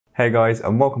Hey guys,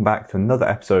 and welcome back to another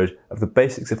episode of the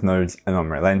basics of nodes and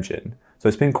Unreal Engine. So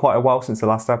it's been quite a while since the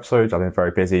last episode. I've been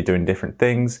very busy doing different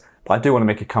things, but I do want to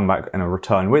make a comeback and a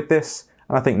return with this.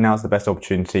 And I think now's the best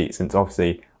opportunity since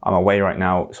obviously I'm away right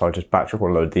now, so I'll just batch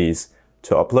upload these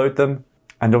to upload them.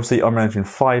 And obviously Unreal Engine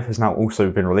 5 has now also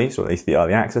been released, or at least the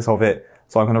early access of it.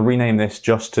 So I'm going to rename this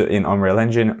just to in Unreal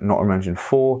Engine, not Unreal Engine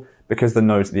 4, because the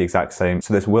nodes are the exact same.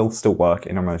 So this will still work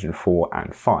in Unreal Engine 4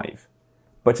 and 5.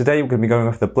 But today we're going to be going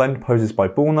over the Blend Poses by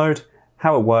Bool node,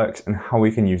 how it works and how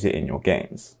we can use it in your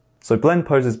games. So Blend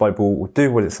Poses by Bool will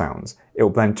do what it sounds. It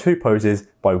will blend two poses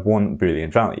by one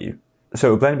Boolean value. So it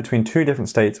will blend between two different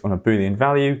states on a Boolean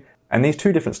value, and these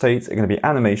two different states are going to be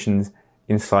animations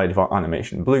inside of our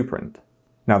animation blueprint.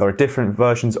 Now there are different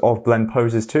versions of Blend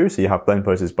Poses too, so you have Blend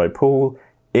Poses by Bool,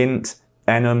 int,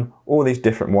 enum, all these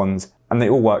different ones, and they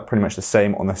all work pretty much the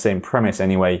same on the same premise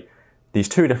anyway. These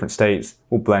two different states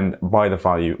will blend by the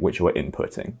value which you are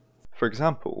inputting. For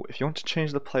example, if you want to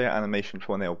change the player animation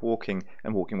for when they are walking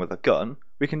and walking with a gun,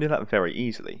 we can do that very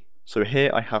easily. So here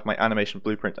I have my animation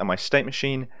blueprint and my state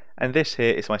machine, and this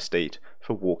here is my state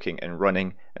for walking and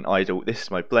running, and idle, this is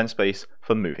my blend space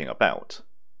for moving about.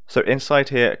 So inside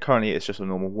here, currently it's just a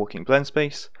normal walking blend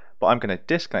space, but I'm going to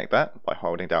disconnect that by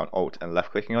holding down Alt and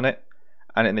left clicking on it,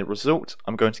 and in the result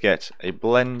I'm going to get a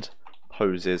Blend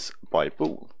Poses by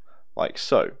Bool, like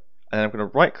so. And then I'm going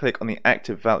to right click on the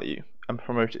active value and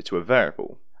promote it to a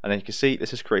variable, and then you can see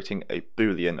this is creating a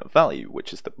Boolean value,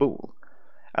 which is the bool,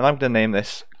 and I'm going to name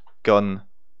this gun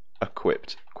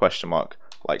equipped ?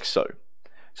 Like so.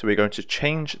 So we're going to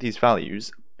change these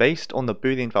values based on the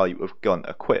Boolean value of gun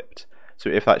equipped. So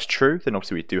if that's true, then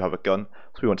obviously we do have a gun,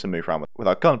 so we want to move around with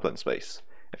our gun blend space.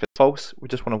 If it's false, we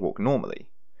just want to walk normally.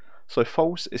 So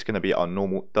false is going to be our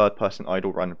normal third person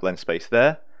idle run blend space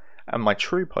there, and my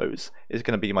true pose is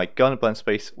going to be my gun blend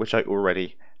space, which I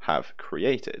already have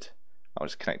created. I'll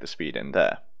just connect the speed in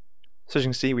there. So as you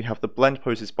can see, we have the Blend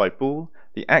Poses by Bool.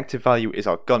 The active value is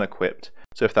our gun equipped,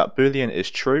 so if that boolean is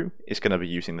true, it's going to be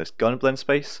using this gun blend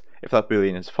space. If that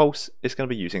boolean is false, it's going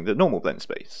to be using the normal blend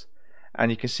space.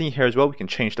 And you can see here as well, we can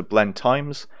change the blend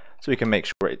times, so we can make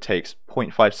sure it takes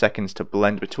 0.5 seconds to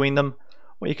blend between them,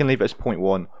 or you can leave it as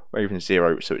 0.1 or even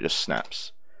 0, so it just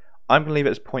snaps. I'm going to leave it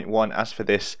as 0.1. As for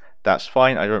this, that's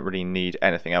fine, I don't really need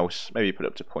anything else, maybe put it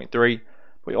up to 0.3,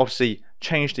 but obviously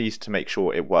change these to make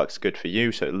sure it works good for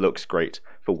you, so it looks great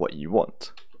for what you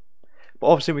want. But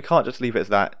obviously we can't just leave it as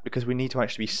that, because we need to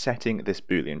actually be setting this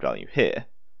boolean value here.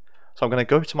 So I'm going to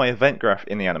go to my event graph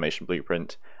in the animation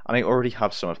blueprint, and I already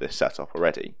have some of this set up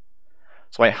already.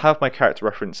 So I have my character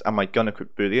reference and my gun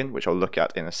equipped boolean, which I'll look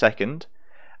at in a second,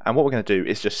 and what we're going to do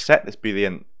is just set this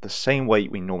boolean the same way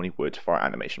we normally would for our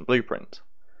animation blueprint.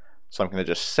 So I'm going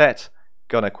to just set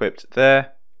gun equipped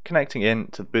there, connecting in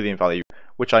to the boolean value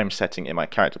which I'm setting in my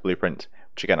character blueprint,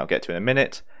 which again I'll get to in a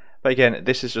minute. But again,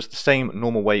 this is just the same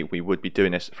normal way we would be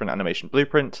doing this for an animation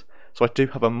blueprint, so I do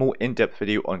have a more in-depth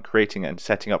video on creating and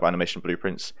setting up animation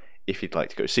blueprints if you'd like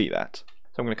to go see that.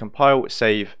 So I'm going to compile,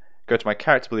 save, go to my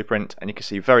character blueprint, and you can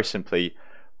see very simply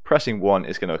pressing 1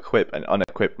 is going to equip and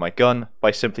unequip my gun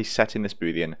by simply setting this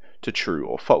boolean to true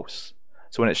or false.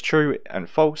 So when it's true and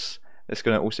false, it's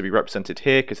going to also be represented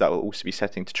here, because that will also be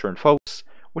setting to true and false,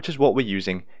 which is what we're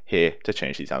using here to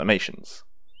change these animations.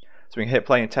 So we can hit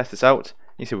play and test this out.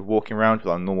 You see we're walking around with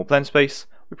our normal blend space.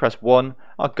 We press 1,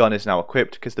 our gun is now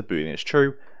equipped because the boolean is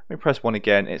true. We press 1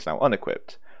 again, it's now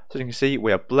unequipped. So as you can see,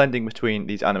 we are blending between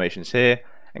these animations here,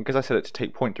 and because I set it to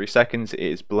take 0.3 seconds, it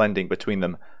is blending between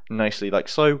them nicely like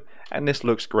so, and this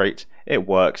looks great, it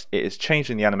works, it is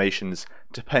changing the animations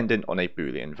dependent on a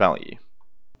boolean value.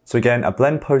 So again, a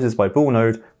Blend Poses by Bool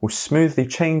node will smoothly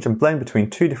change and blend between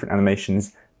two different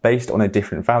animations based on a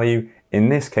different value. In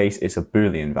this case, it's a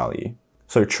Boolean value.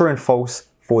 So true and false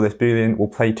for this Boolean will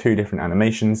play two different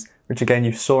animations, which again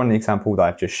you saw in the example that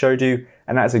I've just showed you,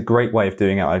 and that is a great way of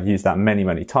doing it. I've used that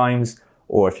many times.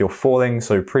 Or if you're falling,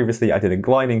 so previously I did a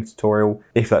gliding tutorial,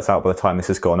 if that's out by the time this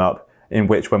has gone up, in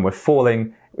which when we're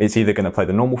falling, it's either going to play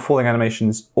the normal falling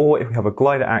animations, or if we have a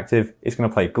glider active, it's going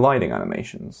to play gliding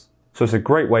animations. So it's a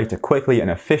great way to quickly and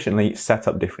efficiently set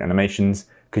up different animations,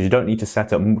 because you don't need to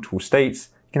set up multiple states,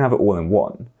 you can have it all in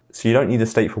one. So you don't need a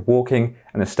state for walking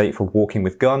and a state for walking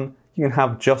with gun, you can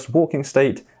have just walking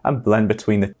state and blend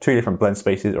between the two different blend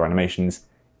spaces or animations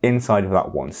inside of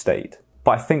that one state.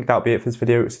 But I think that'll be it for this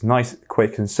video. It's a nice,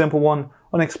 quick and simple one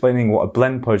on explaining what a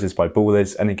Blend Poses by Bool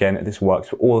is, and again this works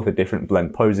for all of the different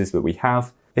blend poses that we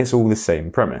have. It's all the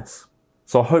same premise.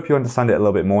 So I hope you understand it a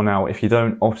little bit more now. If you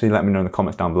don't, obviously let me know in the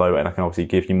comments down below, and I can obviously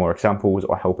give you more examples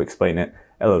or help explain it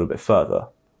a little bit further.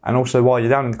 And also while you're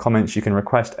down in the comments, you can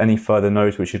request any further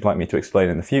nodes which you'd like me to explain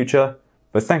in the future.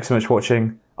 But thanks so much for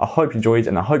watching. I hope you enjoyed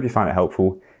and I hope you found it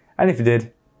helpful. And if you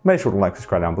did, make sure to like and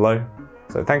subscribe down below.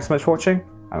 So thanks so much for watching,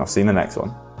 and I'll see you in the next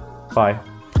one. Bye.